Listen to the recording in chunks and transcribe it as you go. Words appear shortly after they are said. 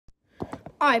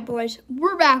Alright boys,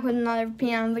 we're back with another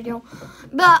piano video.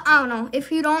 But I don't know,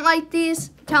 if you don't like these,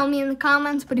 tell me in the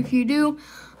comments. But if you do,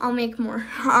 I'll make more.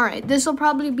 Alright, this will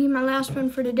probably be my last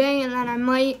one for today, and then I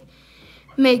might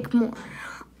make more.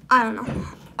 I don't know.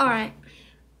 Alright.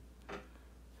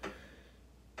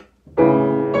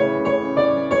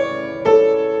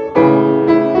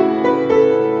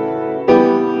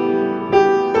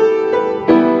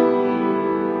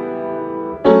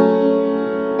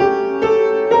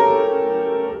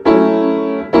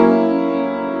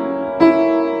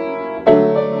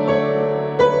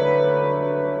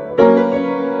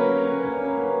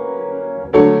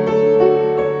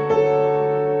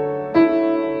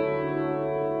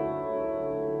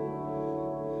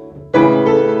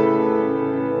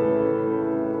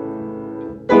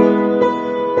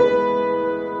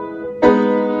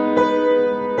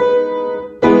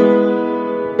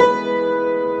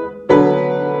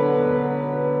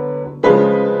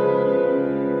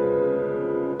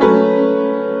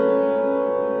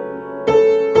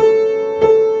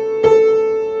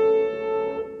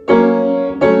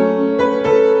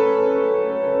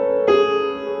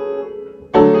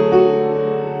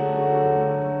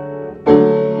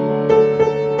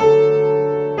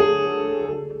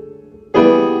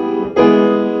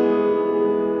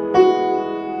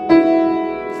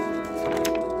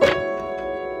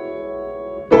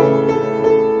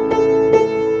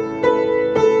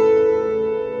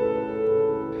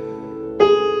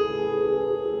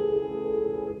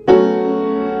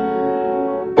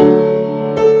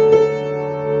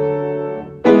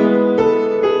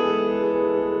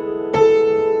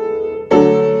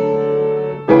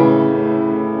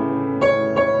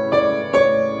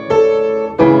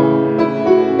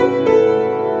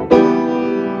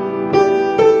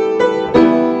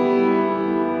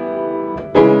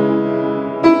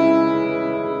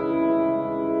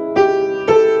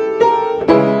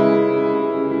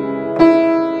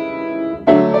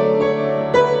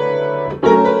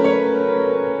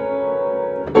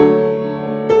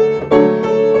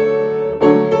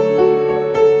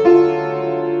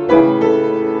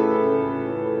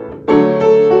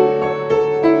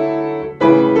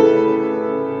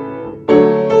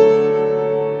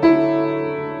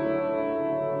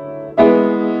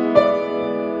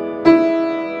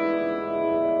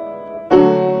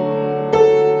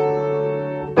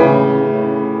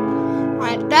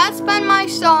 That's been my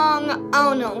song. I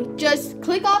don't know. Just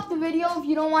click off the video if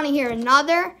you don't want to hear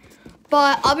another.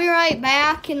 But I'll be right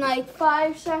back in like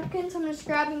 5 seconds. I'm just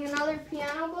grabbing another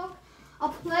piano book. I'll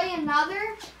play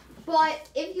another. But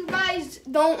if you guys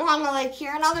don't want to like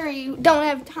hear another, or you don't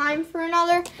have time for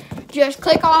another, just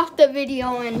click off the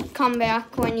video and come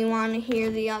back when you want to hear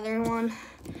the other one.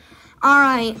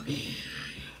 Alright.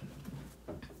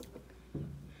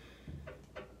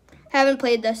 Haven't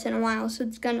played this in a while, so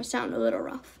it's gonna sound a little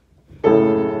rough.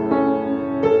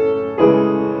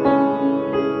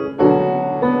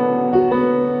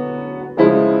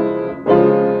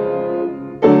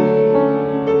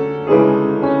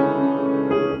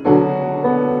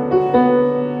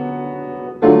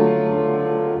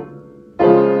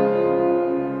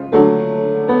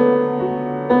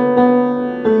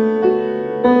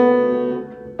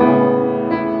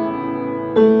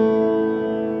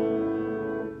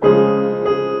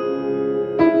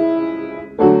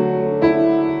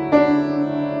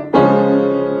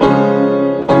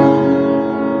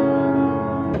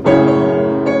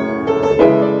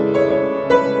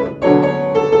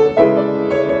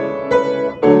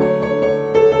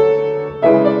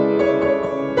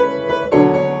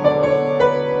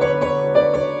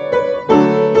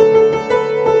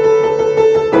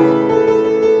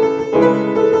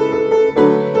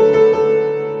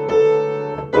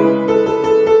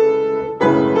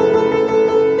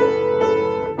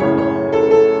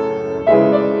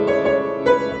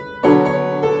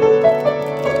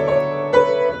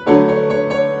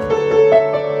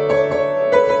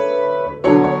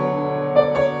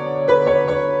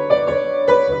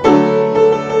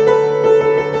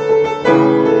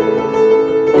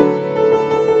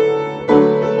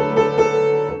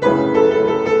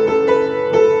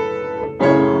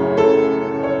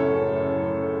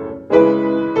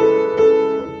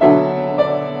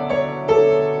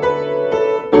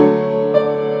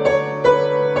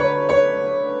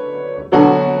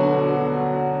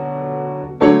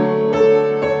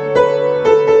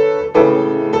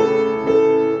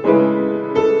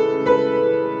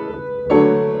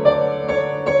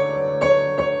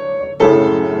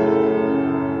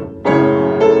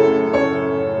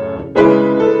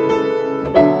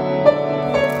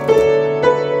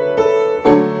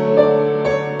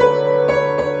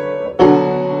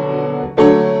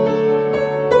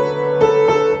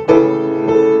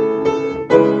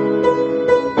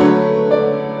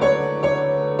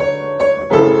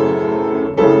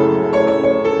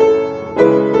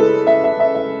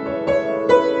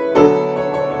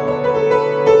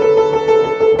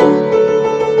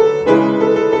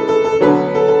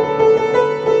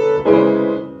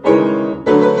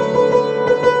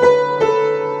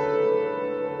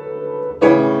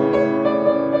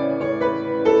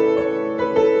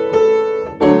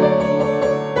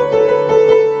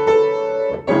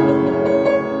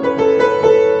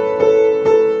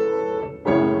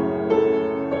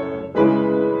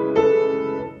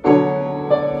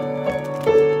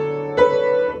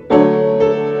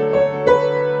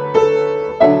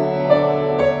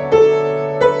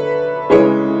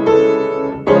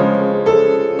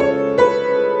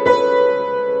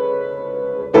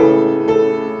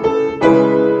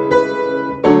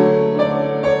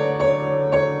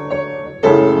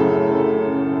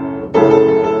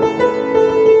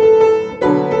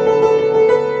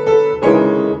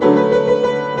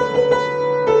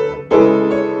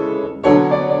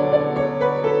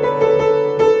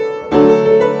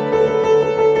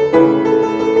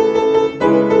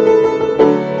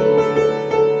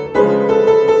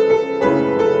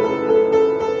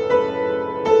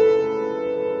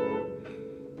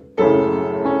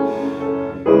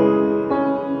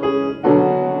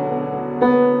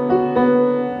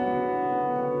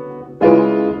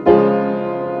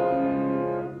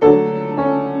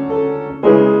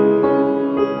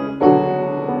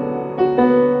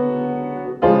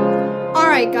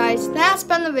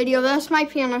 that's been the video. That's my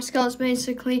piano skills,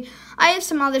 basically. I have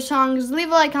some other songs. Leave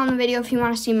a like on the video if you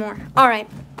want to see more. All right.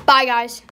 Bye, guys.